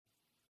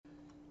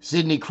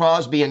Sidney,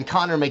 Crosby, and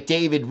Connor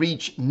McDavid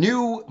reach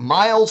new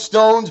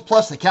milestones,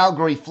 plus the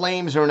Calgary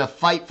Flames are in a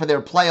fight for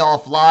their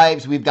playoff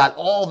lives. We've got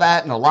all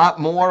that and a lot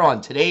more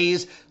on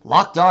today's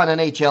Locked On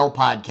NHL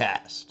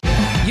podcast.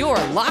 You're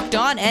Locked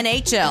On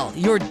NHL,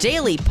 your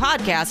daily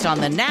podcast on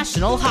the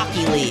National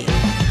Hockey League.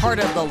 Part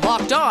of the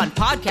Locked On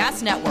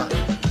Podcast Network,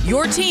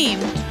 your team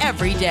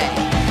every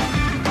day.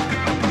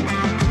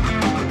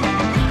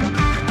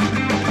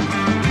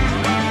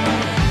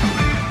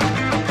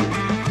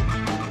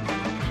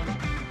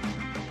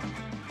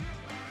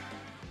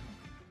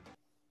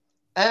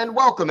 And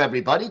welcome,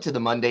 everybody, to the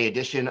Monday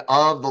edition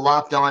of the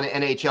Locked On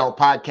NHL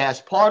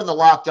podcast, part of the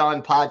Locked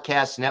On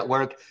Podcast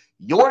Network,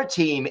 your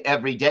team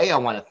every day. I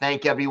want to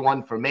thank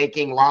everyone for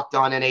making Locked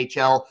On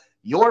NHL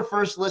your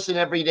first listen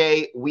every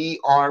day. We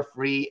are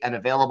free and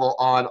available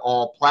on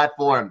all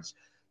platforms.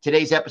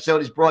 Today's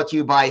episode is brought to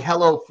you by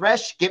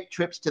HelloFresh. Skip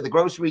trips to the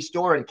grocery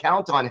store and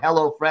count on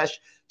HelloFresh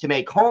to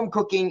make home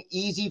cooking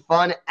easy,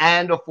 fun,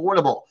 and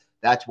affordable.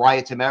 That's why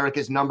it's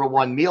America's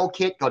 #1 meal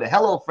kit. Go to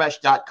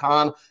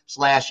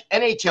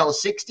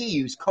HelloFresh.com/NHL60.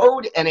 Use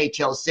code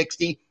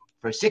NHL60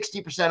 for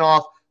 60%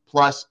 off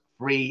plus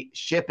free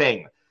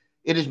shipping.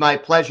 It is my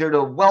pleasure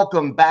to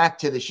welcome back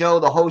to the show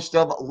the host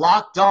of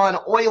Locked On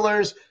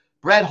Oilers,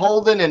 Brett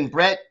Holden. And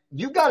Brett,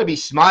 you got to be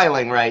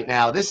smiling right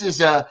now. This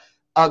is a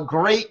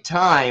great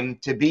time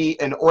to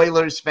be an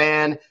Oilers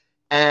fan.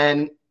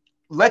 And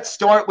let's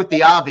start with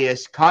the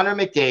obvious. Connor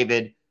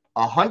McDavid,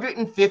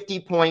 150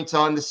 points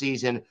on the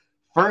season.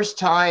 First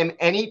time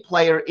any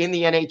player in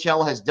the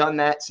NHL has done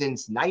that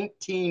since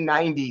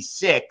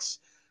 1996.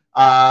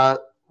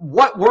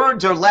 What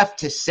words are left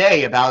to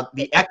say about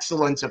the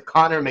excellence of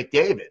Connor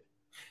McDavid?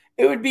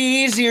 It would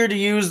be easier to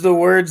use the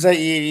words that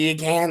you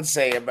can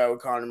say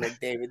about Connor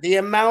McDavid. The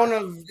amount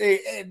of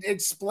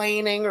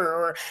explaining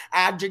or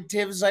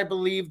adjectives, I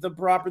believe the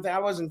proper thing. I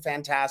wasn't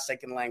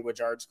fantastic in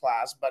language arts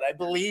class, but I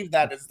believe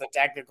that is the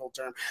technical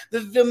term.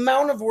 The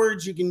amount of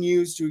words you can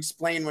use to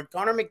explain what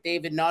Connor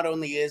McDavid not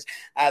only is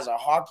as a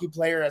hockey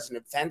player, as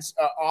an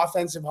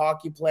offensive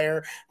hockey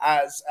player,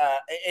 as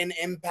an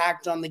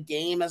impact on the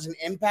game, as an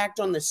impact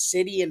on the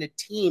city and a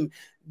team.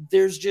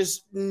 There's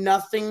just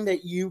nothing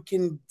that you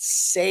can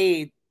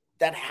say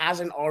that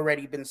hasn't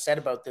already been said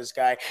about this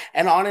guy.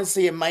 And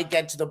honestly, it might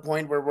get to the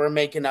point where we're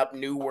making up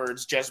new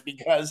words just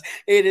because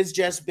it has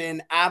just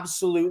been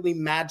absolutely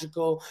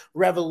magical,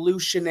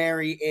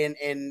 revolutionary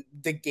in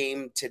the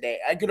game today.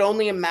 I could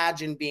only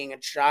imagine being a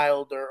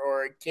child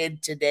or a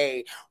kid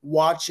today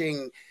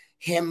watching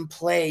him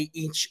play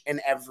each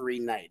and every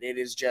night. It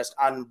is just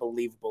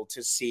unbelievable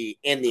to see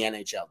in the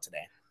NHL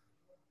today.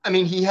 I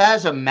mean, he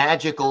has a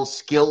magical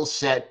skill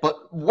set,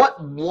 but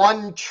what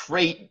one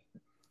trait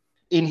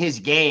in his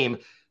game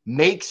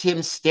makes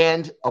him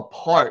stand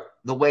apart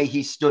the way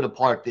he stood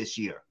apart this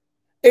year?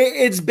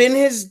 It's been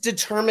his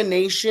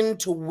determination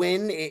to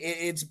win.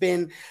 It's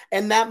been,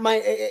 and that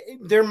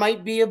there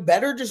might be a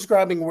better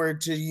describing word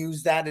to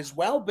use that as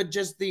well, but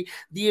just the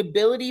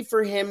ability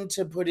for him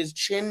to put his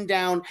chin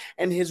down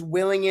and his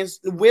willingness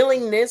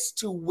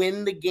to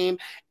win the game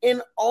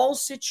in all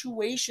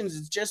situations.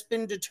 It's just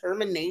been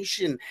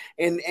determination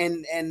and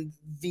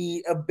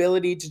the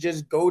ability to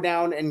just go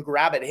down and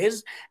grab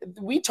it.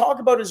 We talk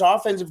about his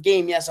offensive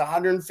game. Yes,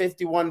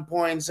 151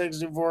 points,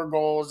 64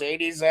 goals,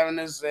 87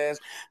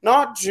 assists.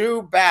 Not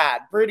too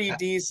bad, pretty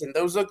decent.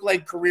 Those look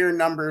like career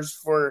numbers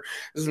for,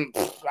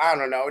 I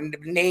don't know,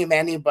 name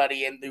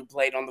anybody who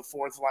played on the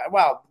fourth line.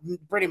 Well,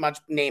 pretty much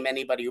name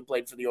anybody who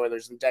played for the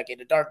Oilers in Decade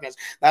of Darkness.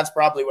 That's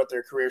probably what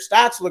their career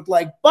stats look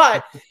like.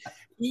 But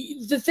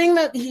the thing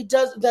that he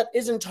does that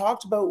isn't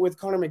talked about with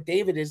Connor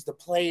McDavid is the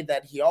play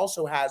that he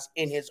also has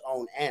in his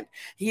own end.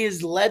 He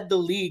has led the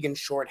league in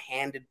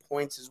shorthanded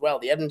points as well.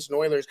 The Edmonton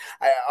Oilers,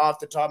 off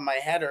the top of my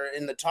head, are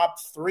in the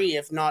top 3,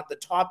 if not the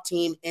top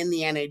team in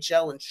the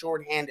NHL in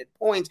shorthanded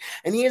points.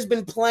 And he has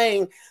been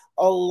playing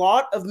a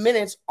lot of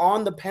minutes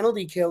on the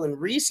penalty kill. And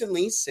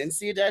recently, since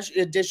the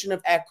addition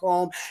of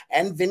Ekholm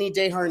and Vinny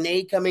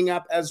Desharnais coming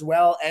up as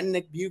well, and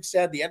Nick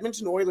Bukestad, the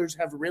Edmonton Oilers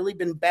have really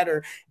been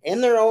better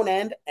in their own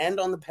end and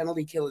on the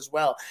penalty kill as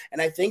well.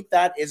 And I think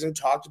that isn't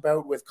talked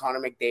about with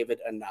Connor McDavid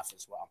enough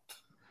as well.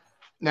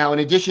 Now, in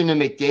addition to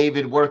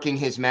McDavid working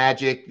his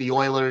magic, the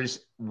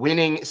Oilers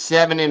winning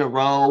 7 in a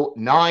row,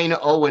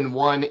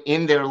 9-0-1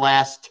 in their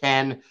last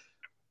 10,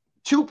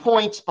 2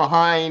 points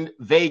behind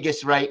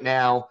Vegas right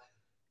now.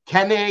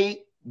 Can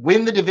they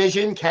win the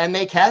division? Can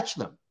they catch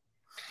them?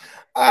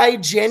 I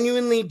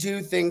genuinely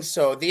do think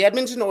so. The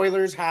Edmonton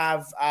Oilers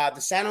have the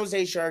San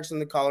Jose Sharks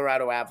and the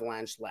Colorado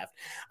Avalanche left.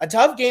 A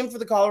tough game for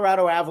the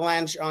Colorado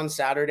Avalanche on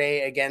Saturday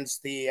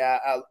against the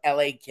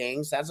LA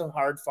Kings. That's a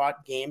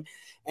hard-fought game.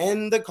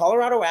 And the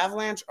Colorado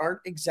Avalanche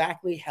aren't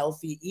exactly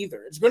healthy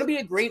either. It's going to be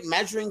a great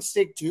measuring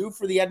stick, too,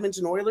 for the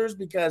Edmonton Oilers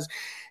because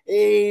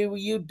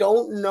you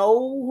don't know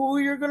who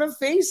you're going to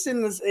face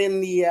in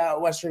the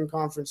Western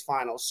Conference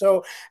Finals.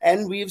 So,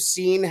 and we've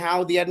seen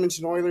how the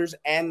Edmonton Oilers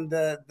and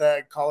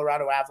the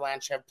Colorado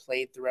Avalanche have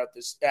played throughout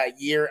this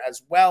year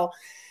as well.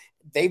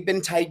 they've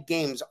been tight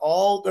games.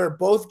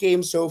 Both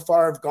games so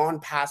far have gone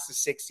past the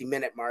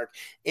 60-minute mark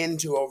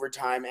into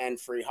overtime and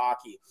free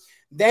hockey.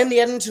 Then the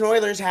Edmonton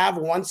Oilers have,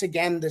 once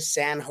again, the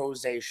San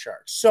Jose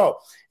Sharks. So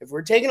if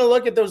we're taking a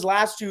look at those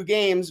last two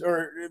games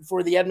or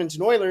for the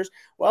Edmonton Oilers,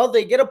 well,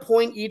 they get a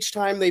point each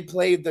time they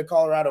played the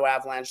Colorado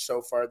Avalanche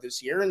so far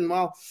this year. And,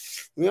 well,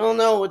 we all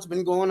know what's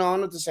been going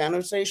on with the San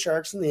Jose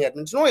Sharks and the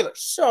Edmonton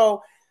Oilers.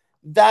 So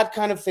that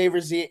kind of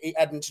favors the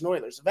Edmonton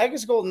Oilers. The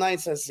Vegas Golden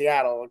Knights has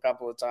Seattle a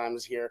couple of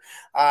times here,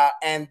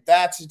 and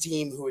that's a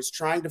team who is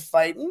trying to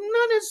fight,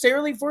 not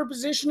necessarily for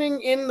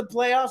positioning in the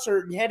playoffs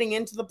or heading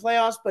into the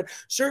playoffs, but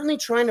certainly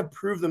trying to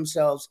prove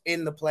themselves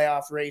in the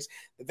playoff race.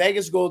 The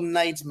Vegas Golden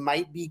Knights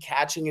might be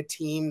catching a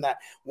team that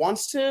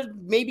wants to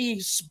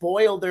maybe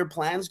spoil their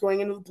plans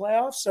going into the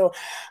playoffs. So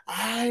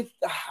I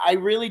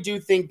really do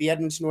think the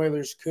Edmonton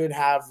Oilers could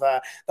have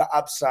the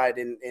upside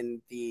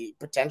in the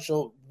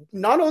potential,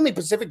 not only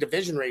Pacific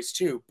Division race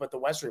too, but the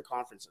Western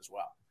Conference as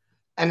well.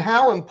 And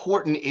how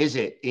important is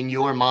it in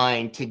your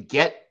mind to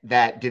get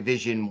that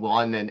Division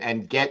One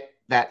and get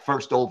that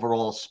first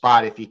overall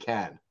spot if you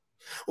can?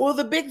 Well,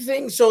 the big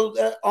thing, so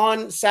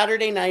on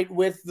Saturday night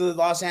with the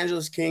Los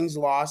Angeles Kings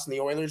loss and the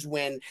Oilers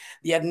win,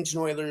 the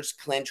Edmonton Oilers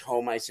clinch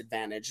home ice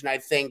advantage. And I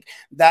think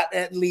that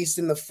at least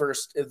in the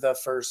first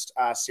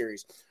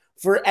series.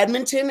 For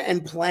Edmonton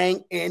and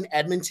playing in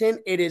Edmonton,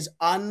 it is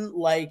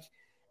unlike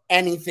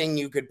anything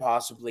you could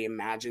possibly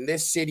imagine.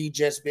 This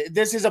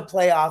is a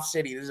playoff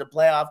city. This is a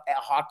playoff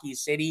hockey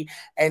city,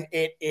 and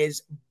it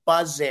is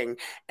buzzing,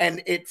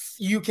 and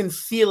you can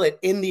feel it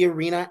in the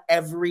arena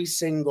every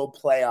single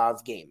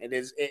playoff game.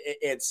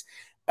 It's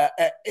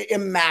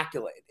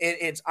immaculate.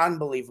 It's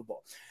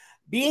unbelievable.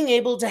 Being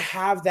able to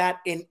have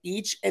that in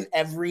each and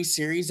every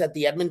series that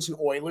the Edmonton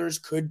Oilers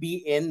could be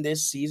in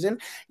this season.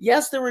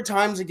 Yes, there were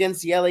times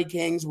against the LA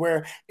Kings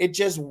where it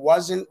just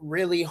wasn't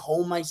really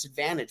home ice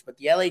advantage, but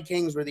the LA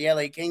Kings were the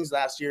LA Kings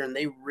last year, and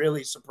they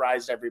really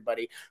surprised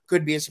everybody.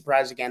 Could be a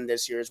surprise again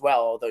this year as well,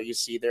 although you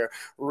see their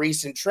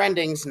recent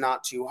trendings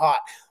not too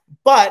hot.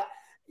 But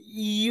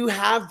you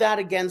have that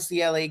against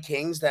the LA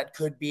Kings that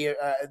could be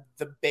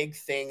the big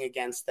thing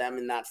against them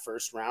in that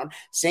first round.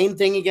 Same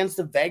thing against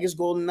the Vegas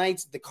Golden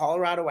Knights, the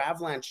Colorado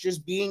Avalanche,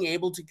 just being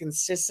able to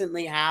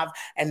consistently have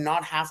and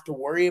not have to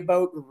worry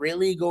about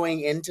really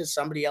going into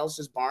somebody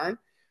else's barn.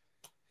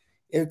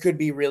 It could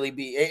really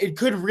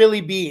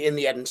be in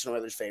the Edmonton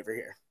Oilers' favor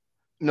here.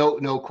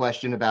 No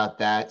question about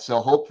that.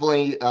 So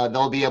hopefully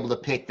they'll be able to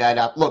pick that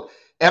up. Look,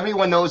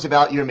 everyone knows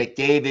about your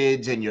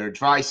McDavids and your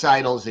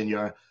Dreisaitl's and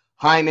your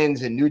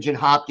Hymans and Nugent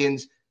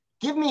Hopkins.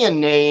 Give me a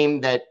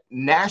name that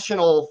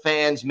national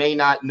fans may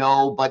not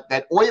know, but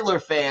that Oiler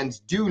fans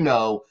do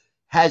know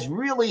has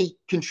really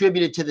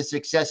contributed to the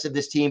success of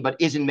this team, but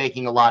isn't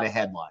making a lot of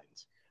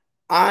headlines.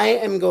 I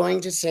am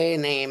going to say a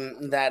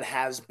name that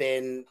has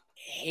been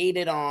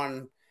hated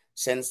on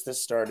since the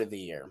start of the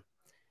year,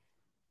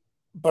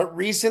 but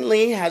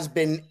recently has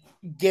been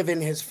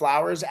given his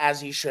flowers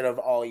as he should have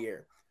all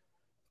year.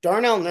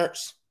 Darnell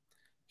Nurse.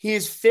 He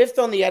is fifth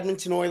on the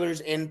Edmonton Oilers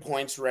in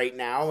points right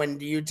now.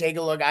 And you take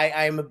a look,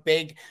 I am a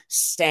big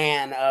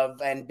fan of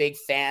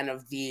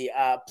the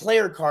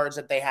player cards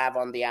that they have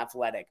on The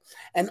Athletic.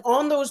 And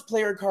on those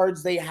player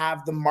cards, they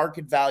have the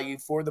market value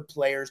for the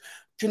players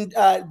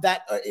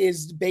that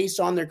is based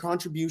on their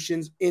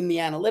contributions in the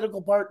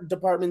analytical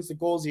departments, the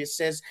goals, the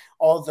assists,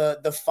 all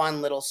the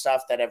fun little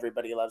stuff that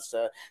everybody loves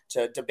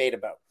to debate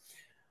about.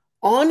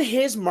 On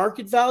his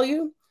market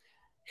value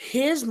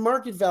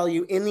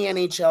in the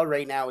NHL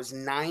right now is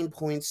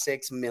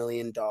 $9.6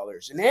 million.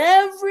 And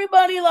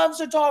everybody loves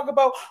to talk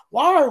about,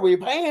 why are we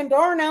paying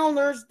Darnell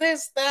Nurse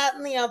this, that,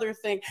 and the other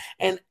thing?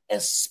 And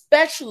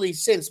especially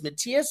since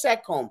Matthias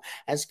Ekholm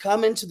has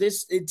come into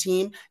this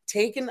team,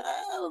 taken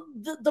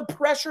the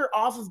pressure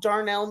off of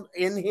Darnell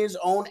in his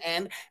own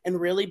end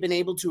and really been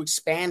able to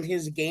expand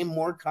his game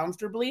more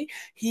comfortably.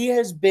 He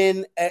has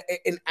been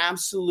an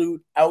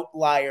absolute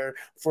outlier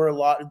for a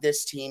lot of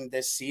this team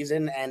this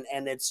season,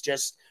 and it's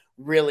just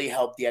really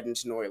helped the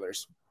Edmonton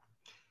Oilers.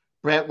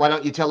 Brent, why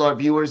don't you tell our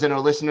viewers and our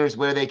listeners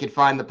where they could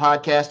find the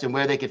podcast and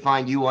where they could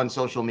find you on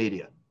social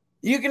media?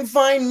 You can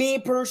find me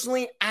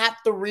personally at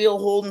The Real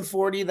Holden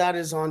 40. That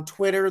is on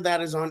Twitter. That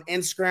is on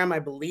Instagram. I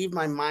believe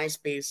my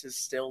MySpace is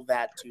still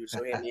that too,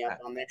 so hit me up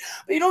on there.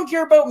 But you don't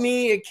care about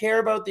me. You care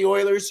about the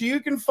Oilers. So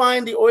you can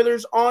find the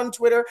Oilers on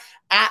Twitter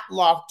at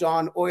Locked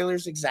On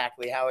Oilers,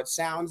 exactly how it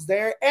sounds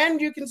there. And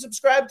you can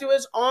subscribe to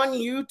us on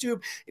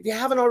YouTube if you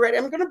haven't already.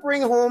 I'm going to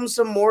bring home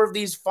some more of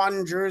these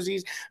fun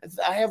jerseys.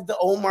 I have the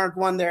Omark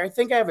one there. I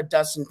think I have a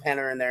Dustin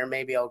Penner in there.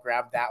 Maybe I'll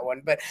grab that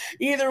one. But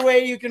either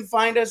way, you can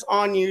find us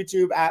on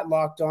YouTube at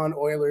Locked On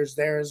Oilers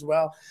there as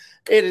well.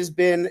 It has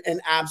been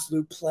an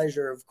absolute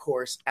pleasure, of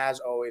course,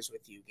 as always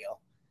with you, Gil.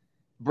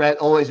 Brett,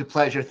 always a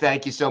pleasure.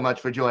 Thank you so much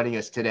for joining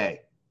us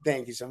today.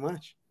 Thank you so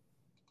much.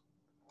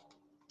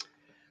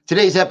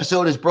 Today's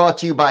episode is brought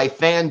to you by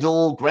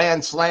FanDuel.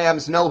 Grand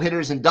slams,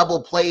 no-hitters, and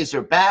double plays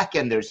are back,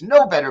 and there's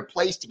no better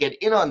place to get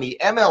in on the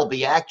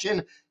MLB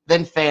action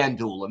than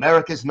FanDuel,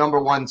 America's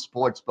 #1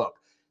 sportsbook.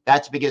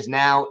 That's because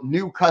now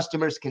new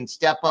customers can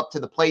step up to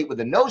the plate with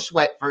a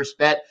no-sweat first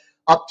bet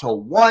up to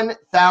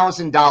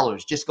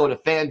 $1,000. Just go to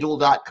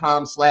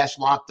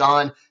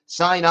FanDuel.com/lockedon,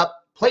 sign up,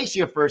 place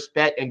your first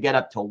bet, and get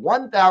up to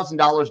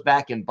 $1,000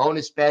 back in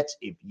bonus bets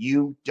if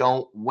you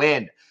don't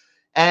win.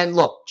 And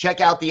look,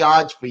 check out the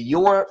odds for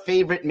your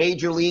favorite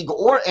Major League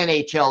or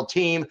NHL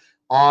team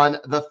on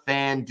the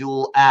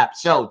FanDuel app.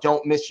 So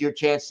don't miss your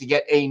chance to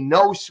get a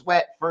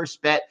no-sweat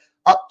first bet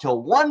up to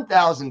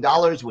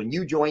 $1,000 when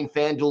you join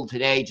FanDuel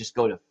today. Just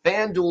go to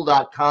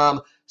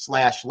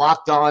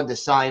FanDuel.com/lockedon to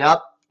sign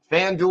up.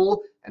 FanDuel,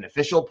 an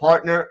official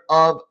partner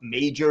of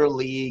Major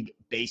League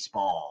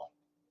Baseball.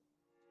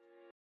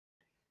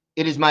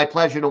 It is my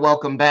pleasure to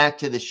welcome back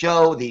to the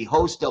show the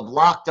host of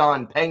Locked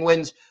On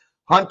Penguins,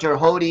 Hunter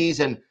Hodes.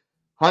 And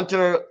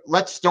Hunter,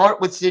 let's start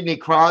with Sidney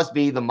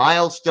Crosby. The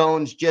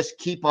milestones just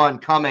keep on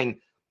coming.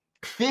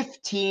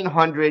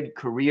 1,500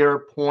 career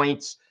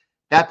points.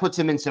 That puts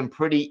him in some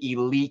pretty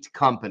elite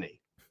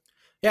company.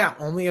 Yeah,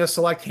 only a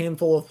select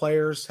handful of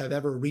players have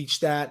ever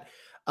reached that.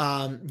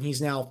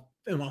 He's now,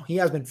 he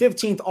has been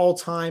 15th all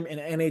time in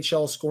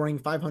NHL scoring,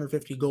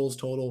 550 goals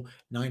total,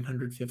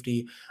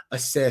 950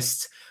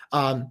 assists.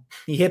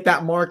 He hit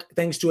that mark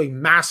thanks to a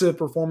massive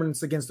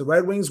performance against the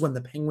Red Wings when the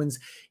Penguins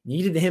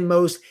needed him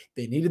most.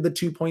 They needed the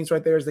 2 points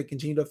right there as they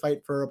continue to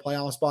fight for a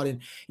playoff spot.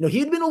 And, he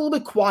had been a little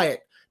bit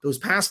quiet those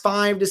past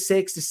 5 to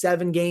 6 to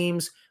 7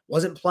 games.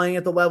 Wasn't playing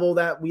at the level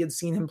that we had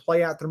seen him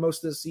play at through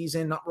most of the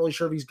season. Not really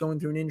sure if he's going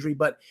through an injury,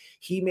 but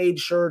he made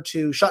sure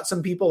to shut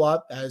some people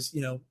up, as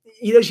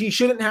he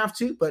shouldn't have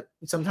to, but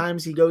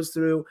sometimes he goes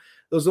through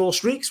those little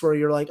streaks where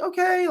you're like,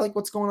 okay, like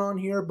what's going on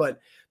here? But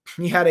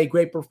he had a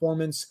great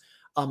performance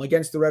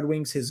against the Red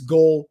Wings. His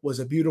goal was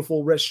a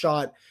beautiful wrist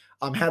shot.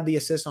 Had the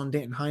assist on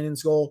Danton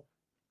Heinen's goal.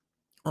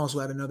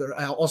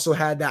 Also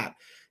had that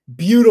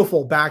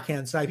beautiful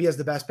backhand snipe. He has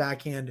the best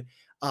backhand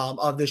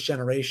of this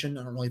generation.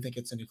 I don't really think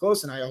it's any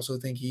close. And I also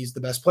think he's the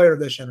best player of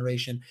this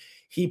generation.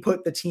 He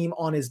put the team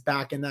on his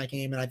back in that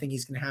game. And I think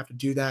he's going to have to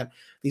do that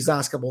these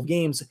last couple of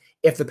games.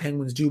 If the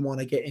Penguins do want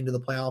to get into the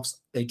playoffs,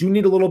 they do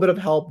need a little bit of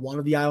help. One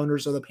of the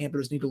Islanders or the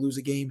Panthers need to lose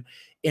a game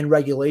in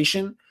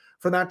regulation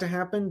for that to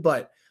happen.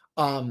 But,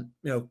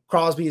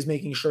 Crosby is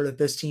making sure that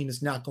this team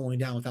is not going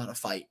down without a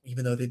fight,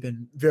 even though they've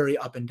been very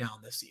up and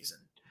down this season.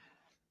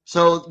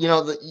 So,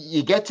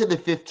 you get to the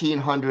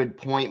 1,500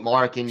 point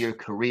mark in your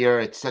career.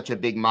 It's such a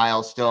big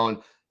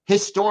milestone.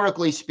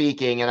 Historically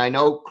speaking, and I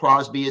know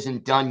Crosby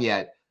isn't done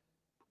yet,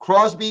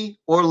 Crosby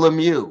or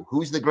Lemieux,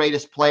 who's the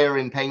greatest player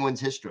in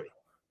Penguins history?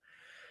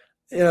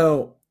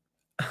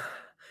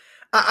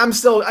 I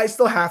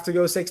still have to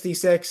go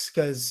 66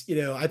 because,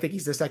 I think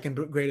he's the second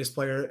greatest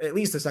player, at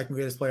least the second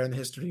greatest player in the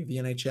history of the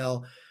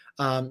NHL.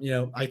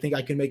 I think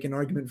I can make an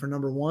argument for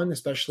number one,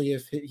 especially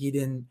if he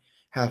didn't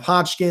have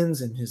Hodgkins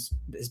and his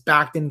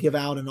back didn't give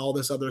out and all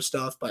this other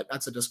stuff, but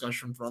that's a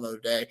discussion for another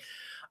day.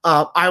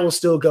 I will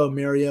still go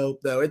Mario,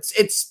 though.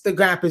 It's the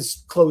gap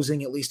is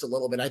closing at least a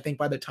little bit. I think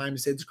by the time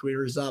Sid's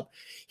career is up,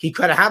 he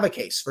could have a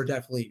case for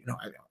definitely,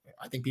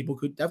 I think people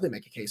could definitely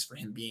make a case for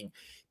him being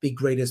the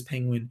greatest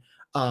Penguin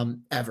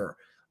ever.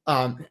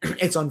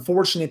 It's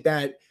unfortunate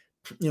that,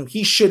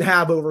 he should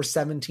have over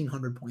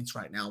 1,700 points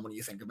right now when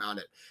you think about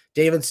it.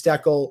 David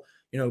Steckel,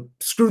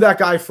 screw that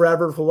guy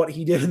forever for what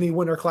he did in the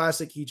Winter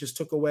Classic. He just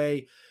took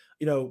away,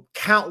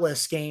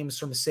 countless games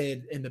from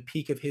Sid in the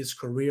peak of his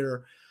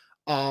career.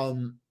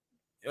 That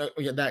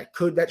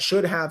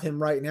should have him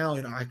right now.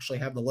 I actually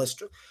have the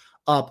list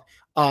up.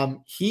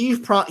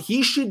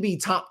 He should be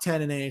top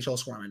 10 in NHL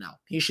scoring right now.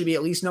 He should be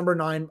at least number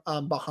 9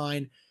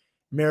 behind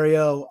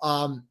Mario.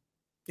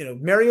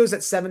 Mario's at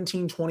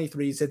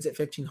 1,723. Sid's at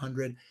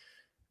 1,500.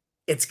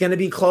 It's going to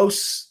be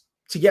close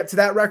to get to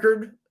that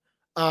record.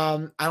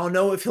 I don't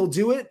know if he'll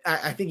do it.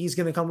 I think he's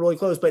going to come really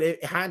close,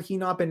 but had he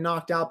not been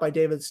knocked out by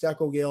David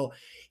Steckel,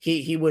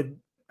 he would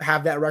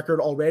have that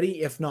record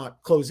already, if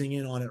not closing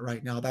in on it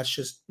right now. That's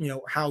just,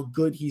 how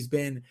good he's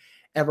been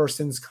ever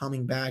since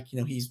coming back.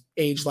 He's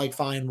aged like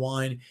fine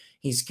wine.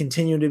 He's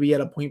continuing to be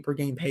at a point per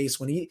game pace.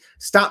 When he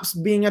stops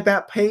being at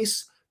that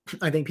pace,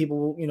 I think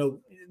people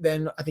will,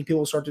 then I think people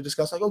will start to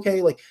discuss like,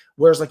 okay, like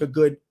where's like a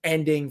good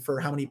ending for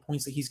how many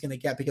points that he's going to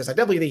get? Because I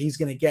definitely think he's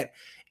going to get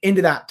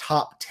into that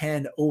top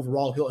 10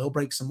 overall. He'll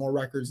break some more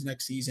records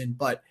next season,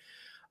 but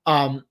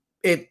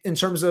in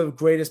terms of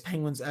greatest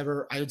Penguins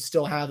ever, I would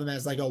still have him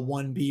as like a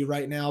 1B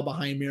right now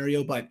behind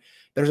Mario, but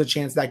there's a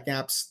chance that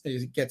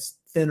gets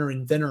thinner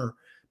and thinner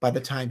by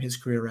the time his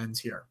career ends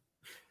here.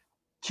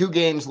 2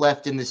 games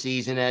left in the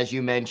season. As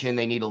you mentioned,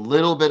 they need a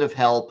little bit of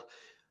help.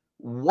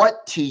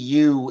 What to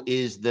you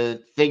is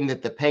the thing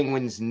that the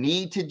Penguins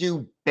need to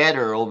do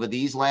better over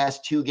these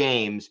last 2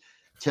 games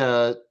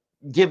to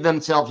give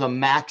themselves a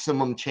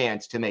maximum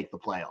chance to make the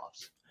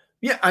playoffs?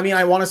 Yeah,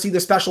 I want to see the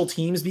special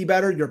teams be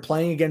better. You're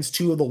playing against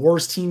 2 of the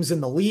worst teams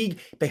in the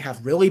league. They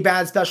have really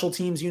bad special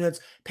teams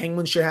units.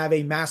 Penguins should have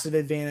a massive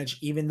advantage,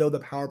 even though the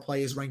power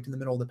play is ranked in the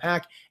middle of the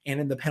pack and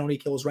in the penalty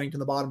kill is ranked in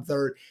the bottom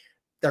third.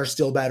 they're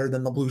still better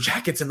than the Blue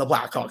Jackets and the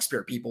Blackhawks,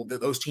 Spirit people.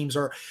 Those teams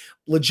are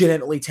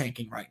legitimately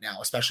tanking right now,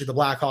 especially the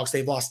Blackhawks.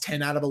 They've lost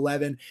 10 out of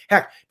 11.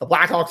 Heck, the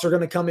Blackhawks are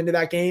going to come into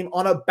that game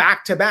on a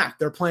back-to-back.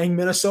 They're playing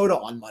Minnesota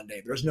on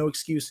Monday. There's no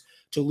excuse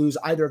to lose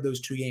either of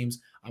those two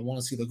games. I want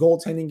to see the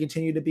goaltending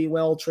continue to be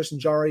well. Tristan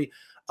Jarry,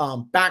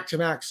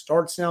 back-to-back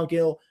starts now,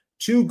 Gil.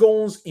 2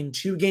 goals in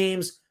 2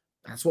 games.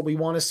 That's what we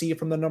want to see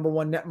from the number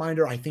one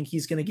netminder. I think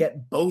he's going to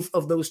get both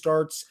of those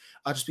starts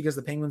just because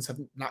the Penguins have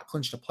not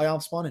clinched a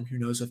playoff spot, and who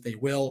knows if they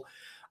will.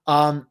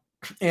 And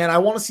I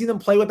want to see them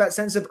play with that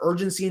sense of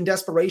urgency and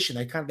desperation.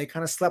 They kind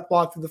of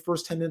sleptwalked through the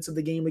first 10 minutes of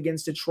the game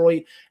against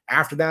Detroit.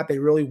 After that, they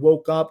really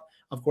woke up.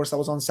 Of course, that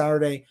was on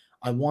Saturday.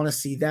 I want to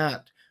see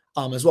that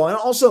as well. And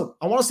also,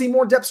 I want to see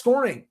more depth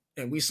scoring.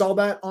 And we saw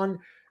that on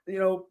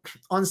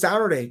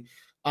Saturday.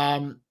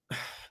 Danton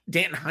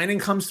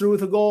Heinen comes through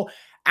with a goal.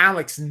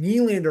 Alex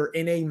Nylander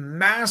in a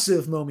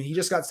massive moment. He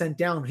just got sent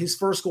down. His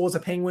first goal as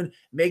a Penguin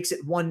makes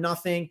it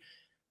 1-0.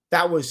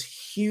 That was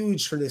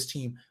huge for this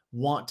team.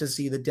 Want to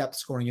see the depth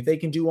scoring. If they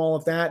can do all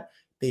of that,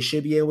 they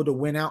should be able to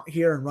win out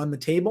here and run the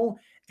table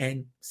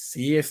and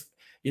see if,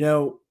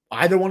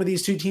 either one of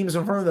these two teams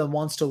in front of them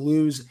wants to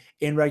lose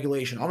in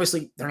regulation.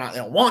 Obviously, they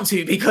don't want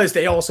to because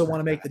they also want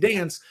to make the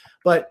dance.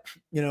 But,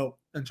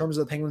 in terms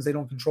of the Penguins, they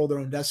don't control their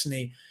own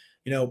destiny.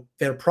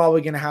 They're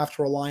probably going to have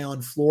to rely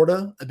on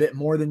Florida a bit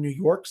more than New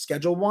York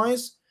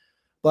schedule-wise.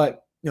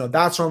 But,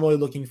 that's what I'm really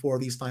looking for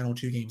these final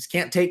 2 games.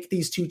 Can't take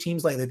these 2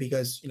 teams lightly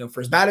because,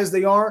 for as bad as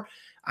they are,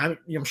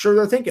 I'm sure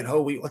they're thinking,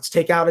 let's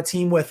take out a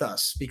team with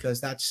us because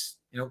that's,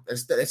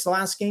 it's the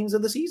last games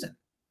of the season.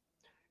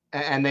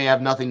 And they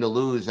have nothing to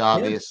lose,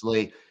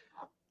 obviously.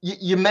 Yeah.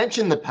 You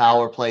mentioned the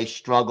power play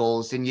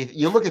struggles, and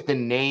you look at the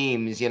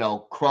names,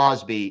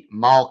 Crosby,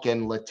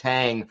 Malkin,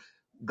 Letang,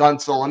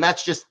 Gunsel, and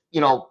that's just,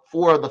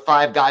 4 of the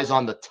 5 guys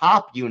on the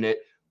top unit.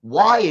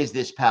 Why is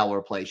this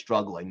power play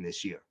struggling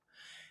this year?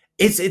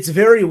 It's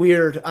very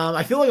weird.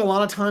 I feel like a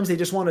lot of times they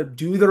just want to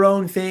do their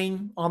own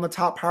thing on the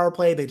top power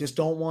play. They just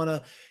don't want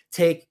to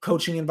take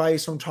coaching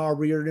advice from Tar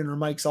Reardon or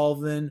Mike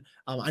Sullivan.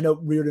 I know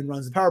Reardon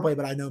runs the power play,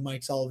 but I know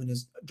Mike Sullivan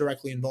is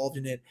directly involved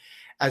in it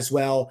as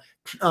well.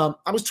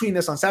 I was tweeting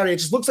this on Saturday. It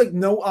just looks like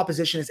no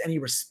opposition has any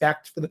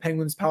respect for the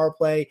Penguins power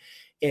play.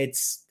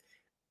 It's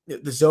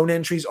the zone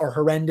entries are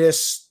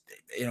horrendous.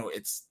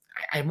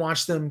 I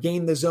watched them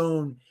gain the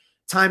zone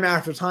time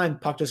after time.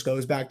 Puck just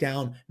goes back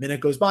down. Minute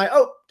goes by.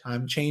 Oh,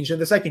 time change in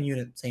the second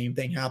unit. Same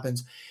thing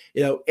happens.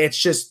 It's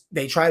just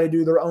they try to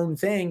do their own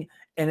thing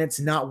and it's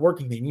not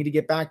working. They need to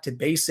get back to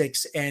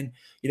basics and,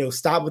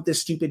 stop with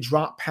this stupid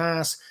drop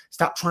pass.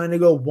 Stop trying to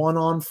go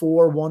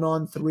 1-on-4,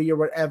 1-on-3 or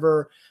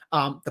whatever.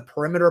 The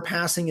perimeter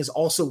passing is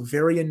also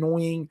very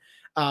annoying.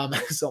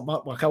 So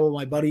a couple of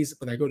my buddies,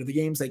 when I go to the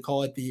games, they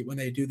call it when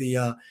they do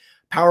the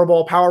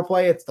Powerball power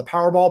play, it's the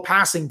Powerball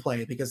passing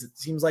play because it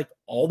seems like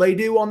all they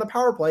do on the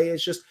power play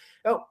is just,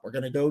 we're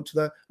going to go to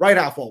the right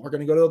half wall. We're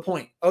going to go to the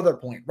point, other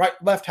point, right,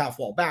 left half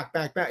wall, back.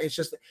 It's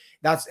just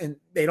and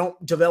they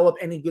don't develop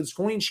any good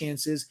scoring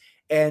chances.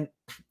 And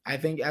I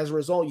think as a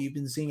result, you've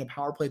been seeing a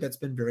power play that's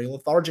been very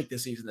lethargic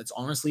this season. It's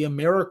honestly a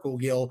miracle,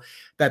 Gil,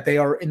 that they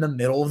are in the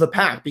middle of the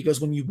pack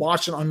because when you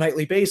watch it on a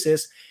nightly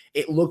basis,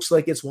 it looks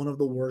like it's one of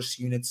the worst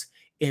units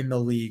in the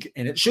league.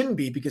 And it shouldn't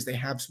be because they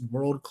have some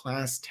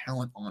world-class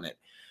talent on it.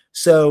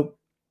 So,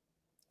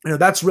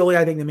 that's really,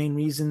 I think, the main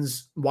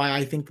reasons why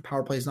I think the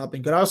power play has not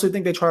been good. I also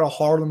think they try to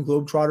Harlem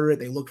Globetrotter it.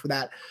 They look for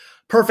that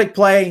perfect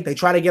play. They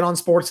try to get on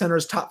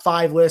SportsCenter's top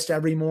 5 list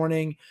every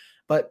morning.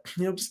 But,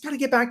 just got to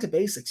get back to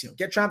basics.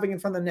 Get traffic in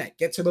front of the net.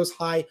 Get to those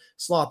high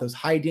slot, those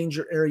high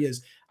danger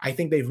areas. I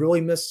think they've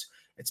really missed,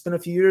 it's been a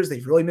few years,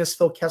 they've really missed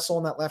Phil Kessel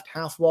on that left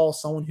half wall,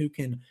 someone who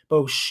can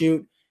both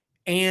shoot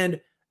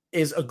and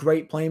is a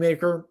great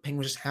playmaker.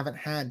 Penguins just haven't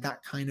had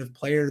that kind of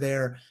player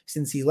there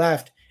since he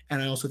left.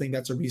 And I also think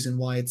that's a reason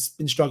why it's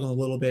been struggling a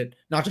little bit,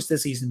 not just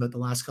this season, but the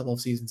last couple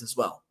of seasons as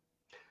well.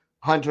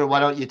 Hunter,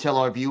 why don't you tell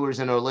our viewers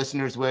and our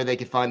listeners where they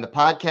could find the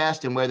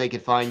podcast and where they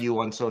could find you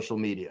on social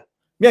media?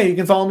 Yeah, you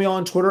can follow me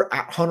on Twitter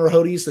at Hunter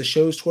Hodes. The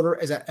show's Twitter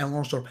is at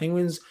Elmore Store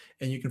Penguins.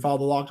 And you can follow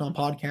the Locked On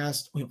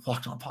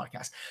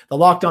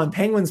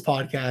Penguins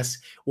podcast,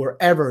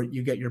 wherever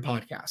you get your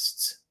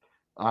podcasts.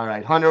 All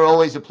right, Hunter,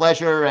 always a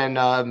pleasure.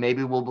 And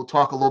maybe we'll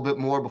talk a little bit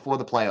more before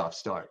the playoffs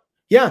start.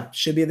 Yeah,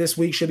 should be this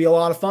week. Should be a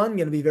lot of fun.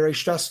 Going to be very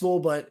stressful,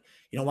 but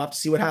we'll have to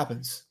see what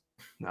happens.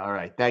 All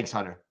right. Thanks,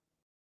 Hunter.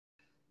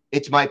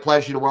 It's my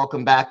pleasure to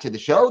welcome back to the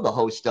show the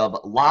host of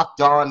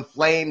Locked On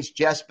Flames,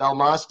 Jess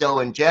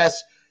Belmosto. And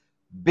Jess,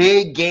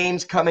 big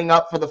games coming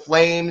up for the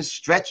Flames.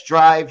 Stretch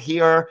drive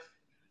here,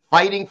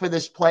 fighting for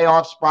this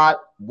playoff spot.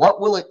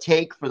 What will it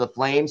take for the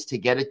Flames to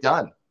get it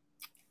done?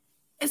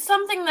 It's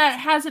something that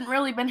hasn't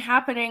really been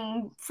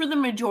happening for the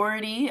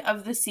majority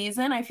of the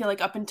season. I feel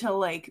like up until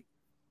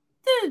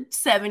the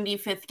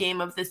 75th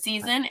game of the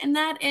season, and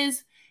that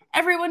is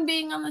everyone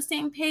being on the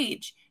same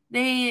page.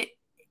 They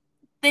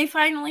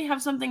finally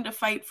have something to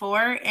fight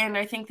for, and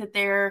I think that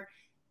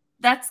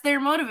that's their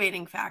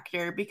motivating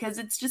factor because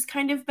it's just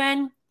kind of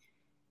been,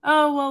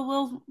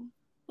 we'll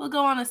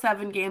go on a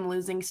 7-game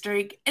losing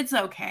streak. It's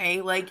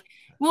okay.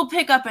 we'll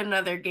pick up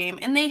another game.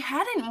 And they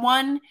hadn't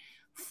won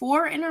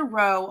 4 in a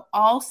row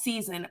all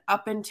season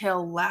up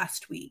until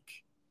last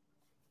week.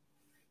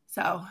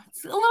 So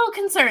it's a little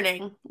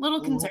concerning.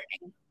 Little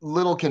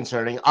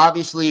concerning.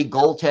 Obviously,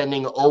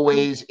 goaltending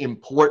always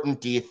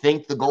important. Do you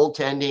think the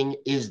goaltending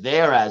is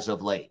there as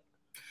of late?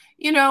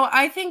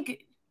 I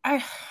think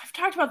I've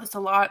talked about this a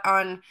lot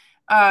on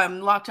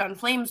Locked On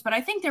Flames, but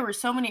I think there were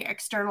so many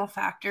external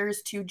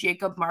factors to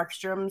Jacob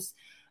Markstrom's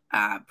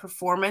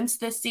performance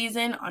this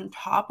season on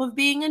top of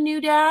being a new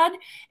dad.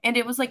 And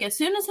it was like, as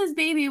soon as his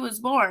baby was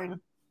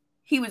born,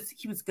 he was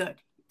good.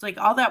 It's like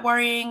all that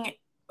worrying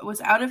was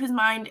out of his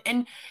mind.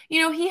 And,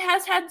 he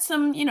has had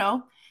some,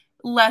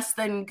 less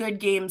than good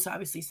games,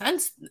 obviously,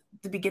 since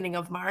the beginning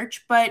of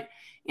March. But,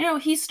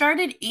 he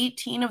started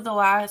 18 of the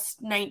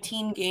last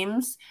 19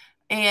 games,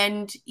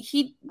 and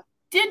he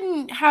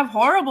didn't have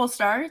horrible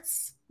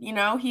starts.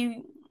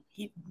 The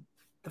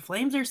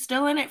Flames are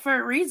still in it for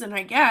a reason,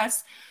 I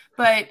guess.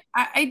 But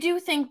I do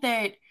think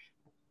that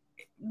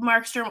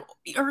Markstrom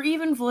or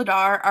even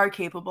Vladar are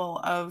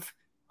capable of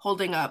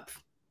holding up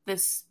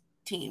this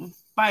team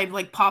by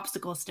like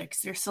popsicle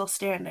sticks. They're still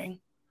standing.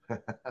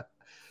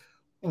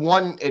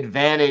 One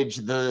advantage,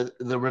 the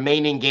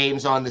remaining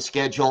games on the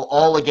schedule,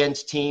 all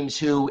against teams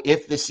who,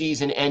 if the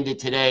season ended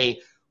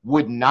today,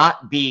 would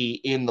not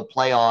be in the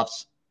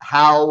playoffs.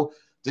 How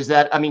does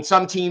that,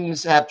 some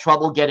teams have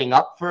trouble getting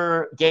up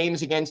for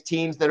games against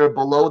teams that are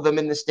below them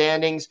in the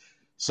standings.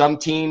 Some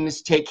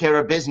teams take care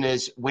of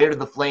business. Where do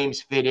the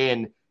Flames fit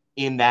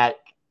in that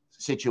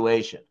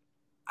situation?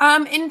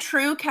 In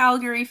true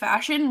Calgary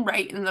fashion,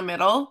 right in the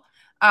middle.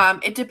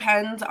 It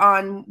depends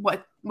on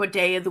what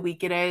day of the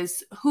week it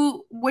is,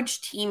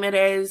 which team it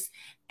is.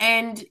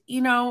 And,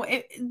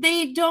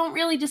 they don't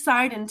really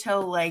decide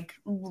until like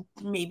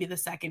maybe the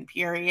second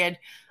period.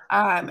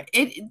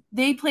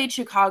 They played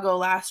Chicago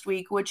last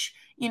week, which,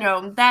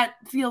 that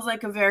feels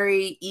like a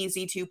very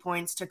easy 2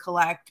 points to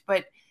collect,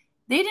 but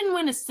they didn't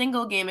win a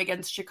single game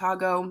against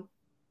Chicago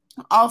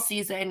all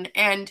season.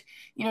 And,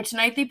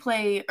 tonight they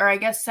play, or I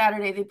guess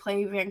Saturday they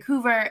play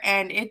Vancouver,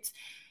 and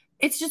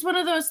it's just one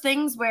of those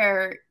things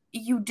where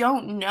you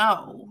don't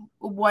know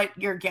what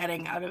you're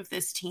getting out of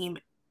this team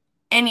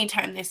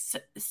anytime they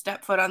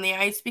step foot on the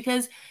ice,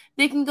 because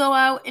they can go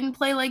out and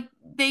play like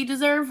they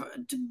deserve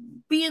to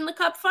be in the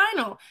cup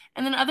final.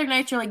 And then other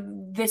nights you're like,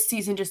 this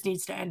season just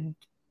needs to end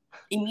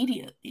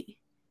immediately.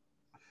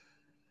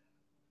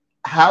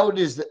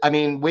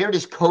 Where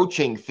does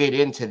coaching fit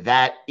into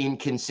that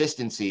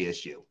inconsistency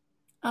issue?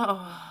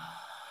 This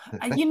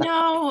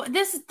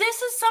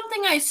is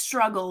something I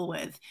struggle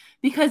with,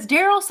 because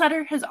Daryl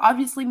Sutter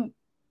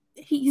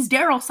he's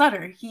Daryl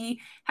Sutter.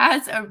 He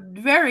has a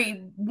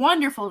very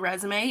wonderful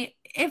resume.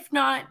 If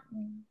not,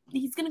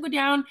 he's going to go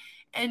down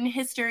in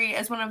history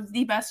as one of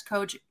the best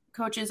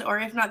coaches, or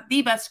if not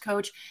the best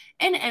coach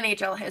in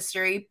NHL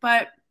history.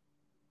 But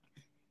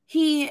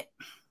he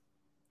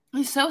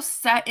is so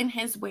set in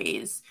his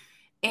ways,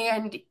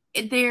 and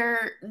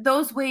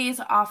those ways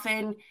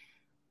often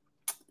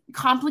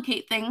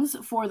complicate things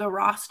for the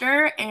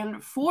roster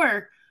and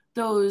for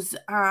those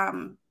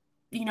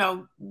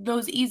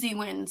those easy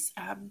wins.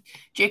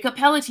 Jacob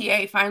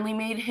Pelletier finally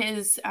made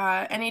his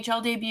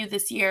NHL debut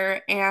this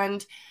year,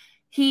 and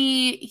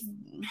he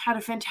had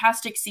a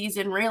fantastic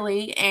season,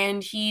 really,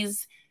 and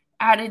he's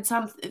added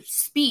some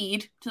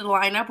speed to the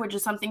lineup, which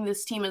is something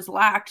this team has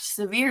lacked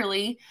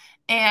severely.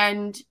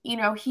 And,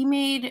 he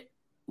made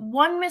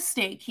one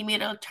mistake. He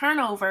made a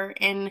turnover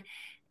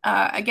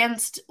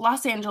against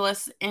Los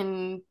Angeles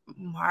in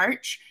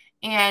March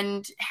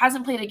and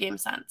hasn't played a game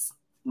since.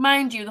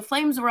 Mind you, the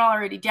Flames were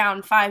already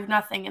down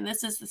 5-0, and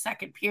this is the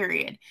second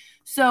period.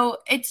 So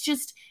it's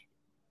just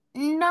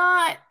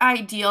not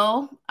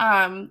ideal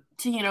to,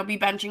 be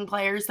benching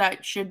players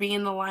that should be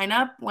in the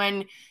lineup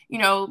when,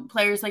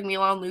 players like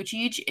Milan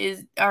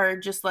Lucic are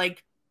just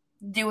like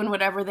doing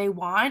whatever they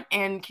want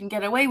and can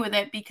get away with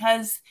it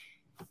because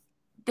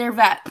they're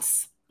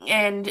vets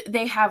and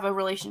they have a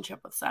relationship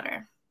with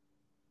Sutter.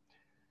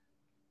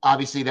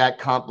 Obviously, that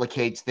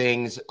complicates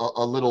things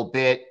a little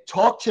bit.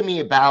 Talk to me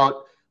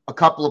about a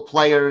couple of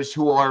players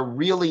who are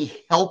really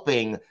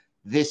helping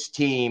this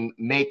team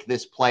make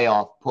this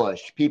playoff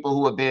push, people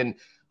who have been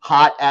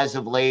hot as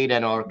of late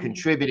and are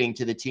contributing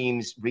to the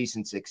team's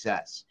recent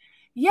success.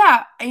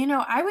 Yeah,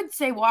 I would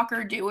say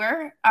Walker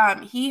Duehr.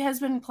 He has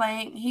been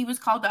playing. He was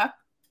called up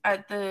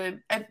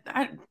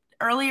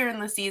earlier in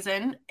the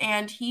season,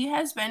 and he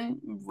has been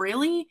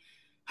really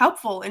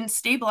helpful in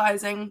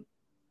stabilizing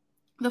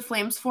the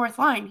Flames' fourth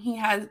line. He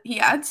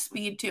adds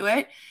speed to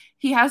it.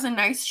 He has a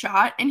nice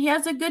shot, and he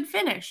has a good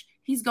finish.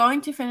 He's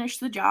going to finish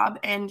the job,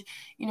 and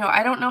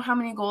I don't know how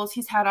many goals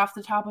he's had off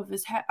the top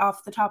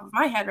of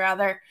my head,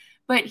 rather,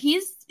 but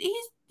he's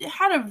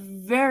had a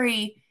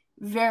very,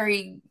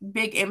 very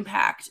big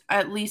impact,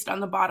 at least on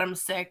the bottom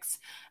six.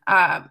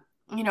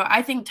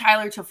 I think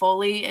Tyler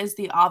Toffoli is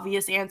the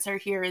obvious answer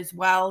here as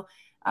well.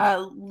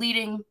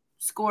 Leading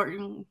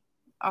scoring,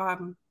 I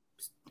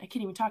can't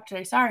even talk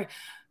today. Sorry.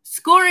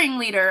 Scoring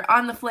leader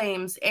on the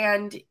Flames.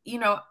 And,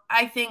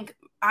 I think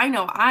I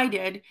know I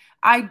did.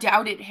 I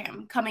doubted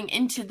him coming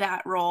into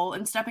that role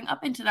and stepping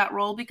up into that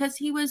role because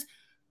he was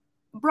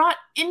brought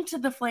into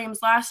the Flames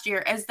last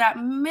year as that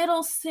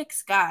middle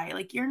six guy.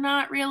 Like, you're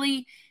not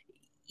really,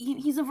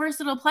 he's a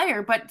versatile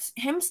player, but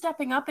him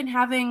stepping up and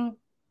having,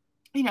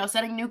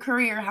 setting new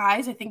career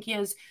highs, I think he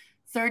has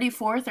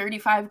 34,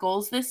 35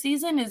 goals this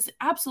season, is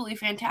absolutely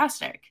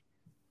fantastic.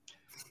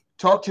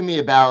 Talk to me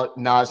about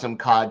Nazem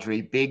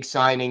Kadri, big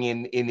signing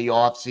in the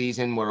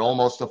offseason. We're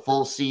almost a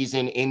full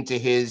season into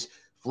his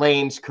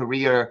Flames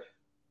career.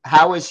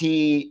 How has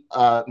he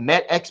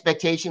met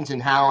expectations,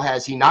 and how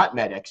has he not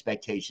met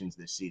expectations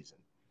this season?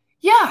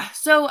 Yeah,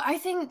 so I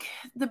think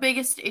the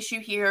biggest issue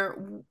here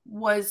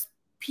was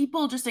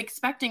people just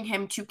expecting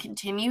him to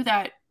continue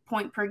that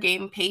point per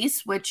game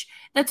pace, which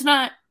that's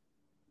not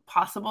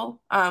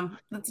possible.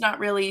 That's not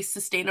really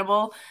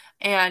sustainable.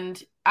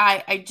 And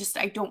I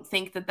don't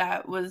think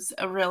that was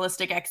a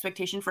realistic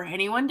expectation for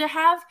anyone to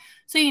have.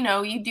 So,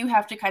 you do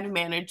have to kind of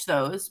manage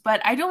those,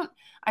 but I don't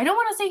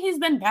want to say he's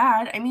been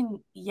bad. I mean,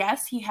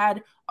 yes, he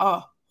had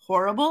a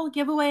horrible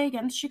giveaway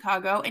against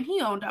Chicago and he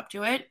owned up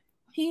to it.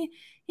 He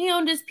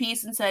owned his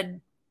piece and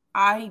said,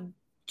 I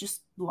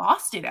just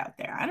lost it out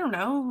there. I don't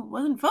know,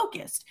 wasn't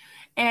focused.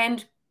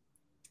 And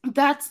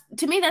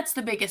to me, that's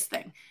the biggest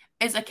thing,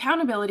 is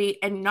accountability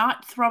and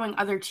not throwing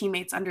other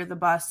teammates under the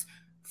bus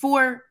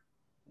for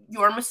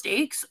your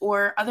mistakes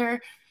or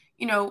other,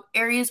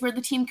 areas where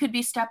the team could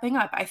be stepping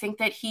up. I think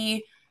that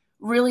he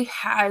really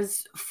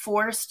has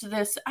forced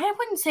this, I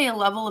wouldn't say a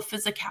level of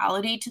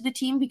physicality to the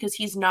team, because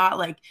he's not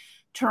like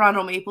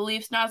Toronto Maple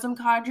Leafs Nazem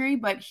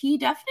Kadri, but he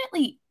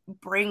definitely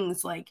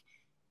brings like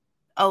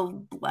a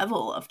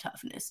level of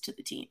toughness to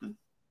the team.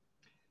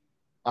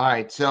 All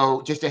right,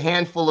 so just a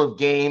handful of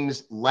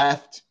games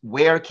left.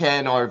 Where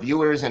can our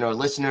viewers and our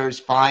listeners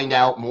find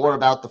out more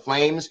about the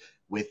Flames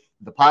with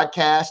the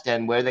podcast,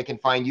 and where they can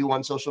find you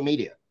on social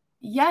media?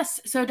 Yes,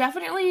 so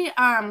definitely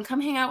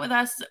come hang out with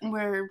us.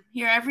 We're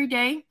here every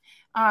day,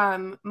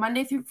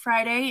 Monday through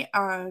Friday,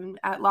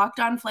 at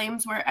Locked On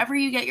Flames, wherever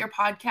you get your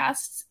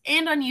podcasts,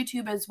 and on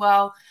YouTube as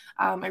well.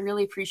 I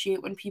really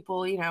appreciate when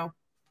people,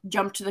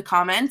 jump to the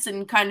comments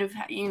and kind of,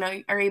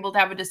 are able to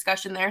have a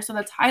discussion there. So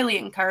that's highly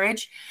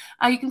encouraged.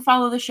 You can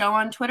follow the show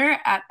on Twitter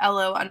at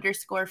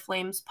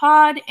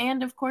LO_FlamesPod.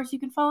 And of course, you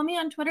can follow me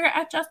on Twitter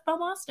at Jess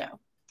Belmosto.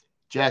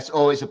 Jess,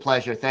 always a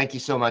pleasure. Thank you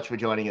so much for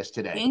joining us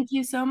today. Thank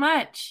you so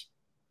much.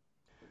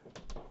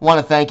 Want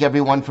to thank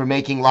everyone for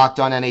making Locked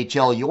On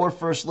NHL your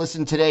first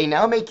listen today.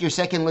 Now make your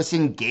second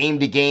listen Game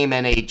to Game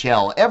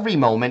NHL. Every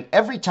moment,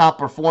 every top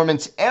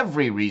performance,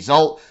 every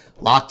result.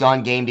 Locked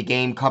On Game to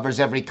Game covers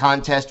every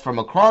contest from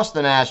across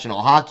the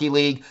National Hockey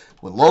League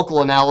with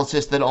local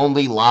analysis that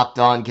only Locked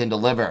On can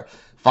deliver.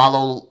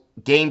 Follow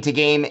Game to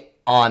Game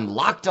on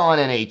Locked On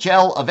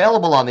NHL,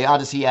 available on the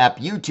Odyssey app,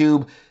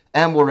 YouTube,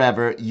 and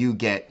wherever you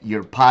get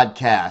your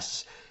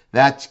podcasts.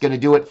 That's going to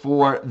do it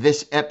for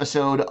this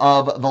episode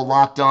of the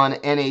Locked On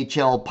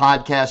NHL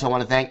podcast. I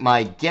want to thank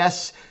my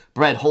guests,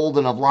 Brett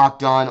Holden of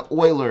Locked On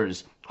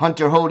Oilers,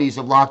 Hunter Hodes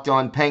of Locked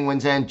On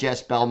Penguins, and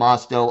Jess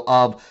Belmosto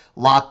of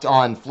Locked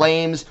On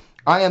Flames.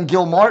 I am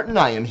Gil Martin.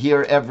 I am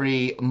here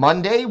every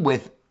Monday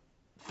with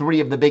three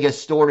of the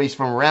biggest stories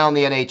from around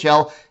the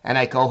NHL, and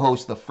I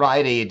co-host the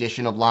Friday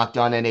edition of Locked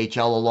On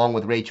NHL along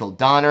with Rachel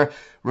Donner.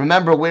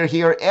 Remember, we're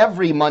here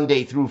every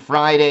Monday through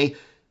Friday,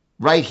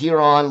 right here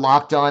on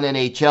Locked On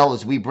NHL,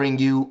 as we bring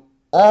you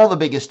all the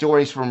biggest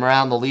stories from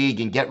around the league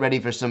and get ready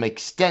for some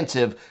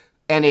extensive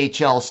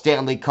NHL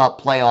Stanley Cup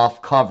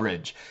playoff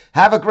coverage.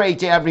 Have a great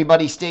day,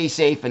 everybody. Stay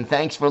safe, and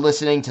thanks for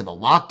listening to the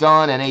Locked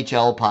On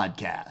NHL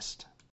podcast.